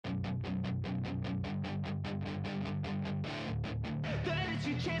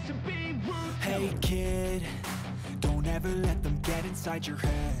Hey kid, don't ever let them get inside your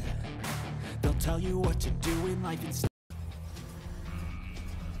head. They'll tell you what to do in life instead.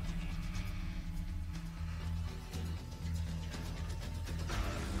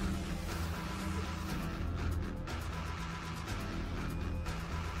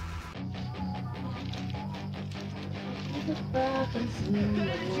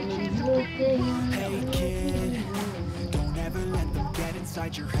 Hey kid, don't ever let them get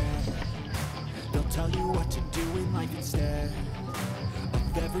inside your head. They'll tell you what to do in life instead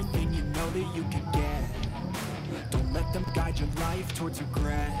of everything you know that you can get. Don't let them guide your life towards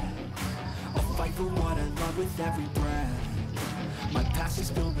regret. I'll fight for what I love with every breath. My past is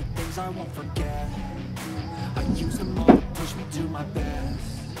filled with things I won't forget. I use them all to push me to my best.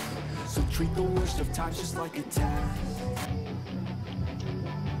 So treat the worst of times just like a test.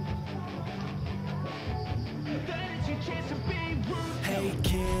 Hey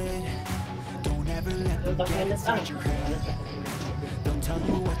kid, don't ever let them get inside your head. They'll tell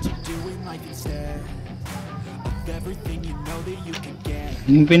you what to do in life instead of everything you know that you can get.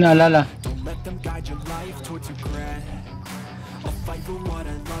 Don't let them guide your life towards regret. I'll fight for what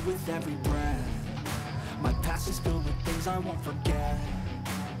I love with every breath. My past is filled with things I won't forget.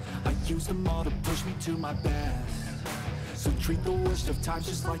 I use them all to push me to my best. So treat the worst of times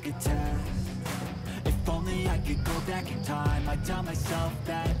just like a test. If only I could go back in time, I'd tell myself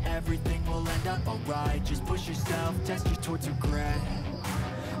that everything will end up alright. Just push yourself, test you towards regret.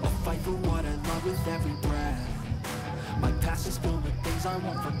 I'll fight for what I love with every breath. My past is filled with things I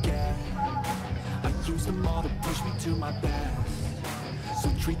won't forget. I use them all to push me to my best. So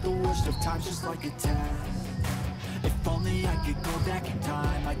treat the worst of times just like a test. If only I could go back in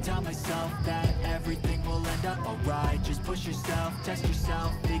time, I'd tell myself that everything will end up alright. Just push yourself, test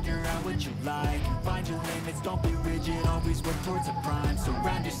yourself, figure out what you like, and find your limits, don't be rigid, always work towards a prime.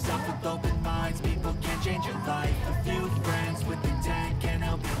 Surround yourself with open minds, people can change your life. A few friends with intent can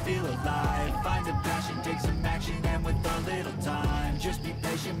help you feel alive. Find a passion, take some action, and with a little time, just be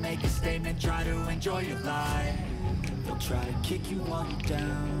patient, make a statement, try to enjoy your life. They'll try to kick you while you're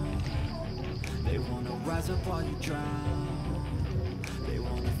down. They wanna rise up while you drown. They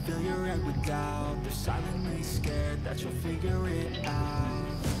wanna fill your head with doubt. They're silently scared that you'll figure it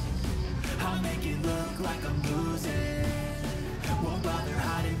out. I'll make it look like I'm losing. Won't bother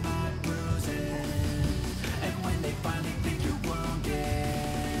hiding my bruises. And when they finally think you're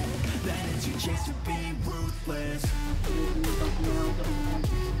wounded, then it's your chance to be ruthless.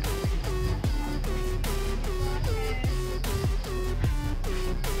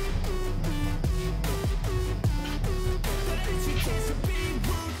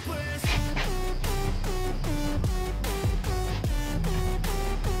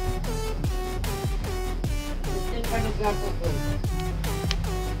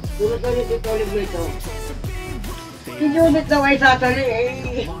 Si Judith daw ay tatali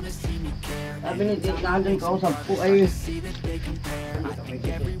eh. Sabi ni Judith na andun kausap ko ay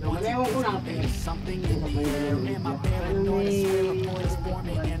Malewan ko na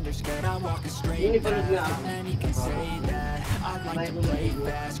Inipalit nga ako.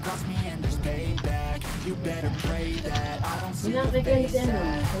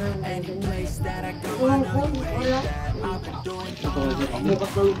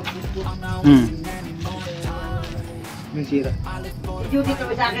 May sira. Judith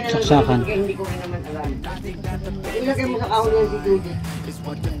kami sa akin na lang kaya hindi ko rin naman alam. Ilagay mo sa kahon yan si Judith.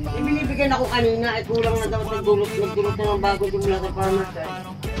 Ibinibigyan ako kanina at kulang na daw nagdulot na ng bago mula sa farmer's guide.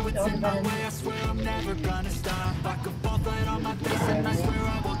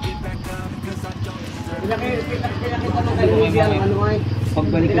 Ilagay kita ng kalibiyang ano ay.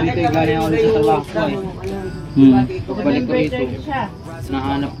 Pagbalik ko dito, galing ako sa trabaho ko eh. Pagbalik ko dito,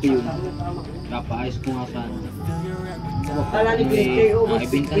 nahanap ko yun. Napaayos ko nga sana.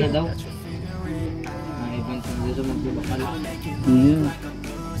 Naibenta na daw. Naibenta na daw sa magbubakal.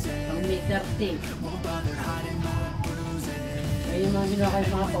 Ang may 30. Ayun mga ginawa kayo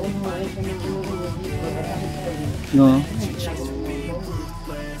mga pauno ay sa mga ulo. No.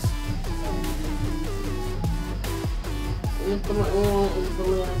 Ulit ko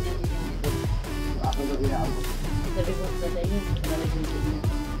yan dyan. Ako na ginaan ko. Sabi ko sa inyo, lalagyan ko niya.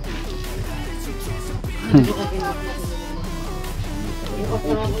 Ito ka kinakita. Yung ako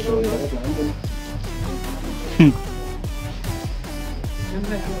na ako doon.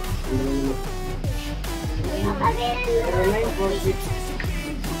 Number 2. 0946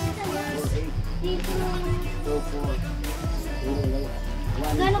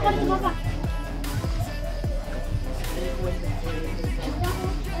 Gano'n ka rin ba?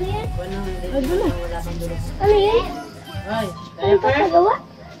 Ano yan? Ano yan? Ay, kaya pa? Gawa?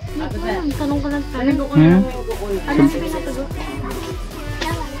 Tanong ko lang Sabi ko tayo. kung ano yung kukulit. Ano ang pinatugo?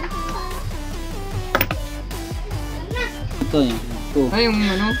 Ito yun. Ito. Ay, yung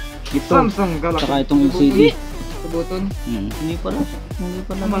ano? Ito. Samsung Galaxy. Saka itong CD. Sa button. Hindi pala. Hindi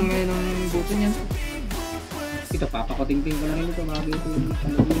pala. Naman ngayon ang button yan. Ito, papakoting-ting ko lang rin ito. Bagay ito.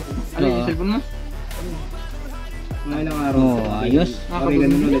 Ano yung cellphone mo? Mga ilang araw. Ayos. Okay,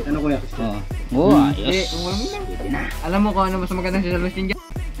 ganun ulit. Ano kuya? Oo, ayos. Alam mo kung ano mas magandang sa Luis Ninja?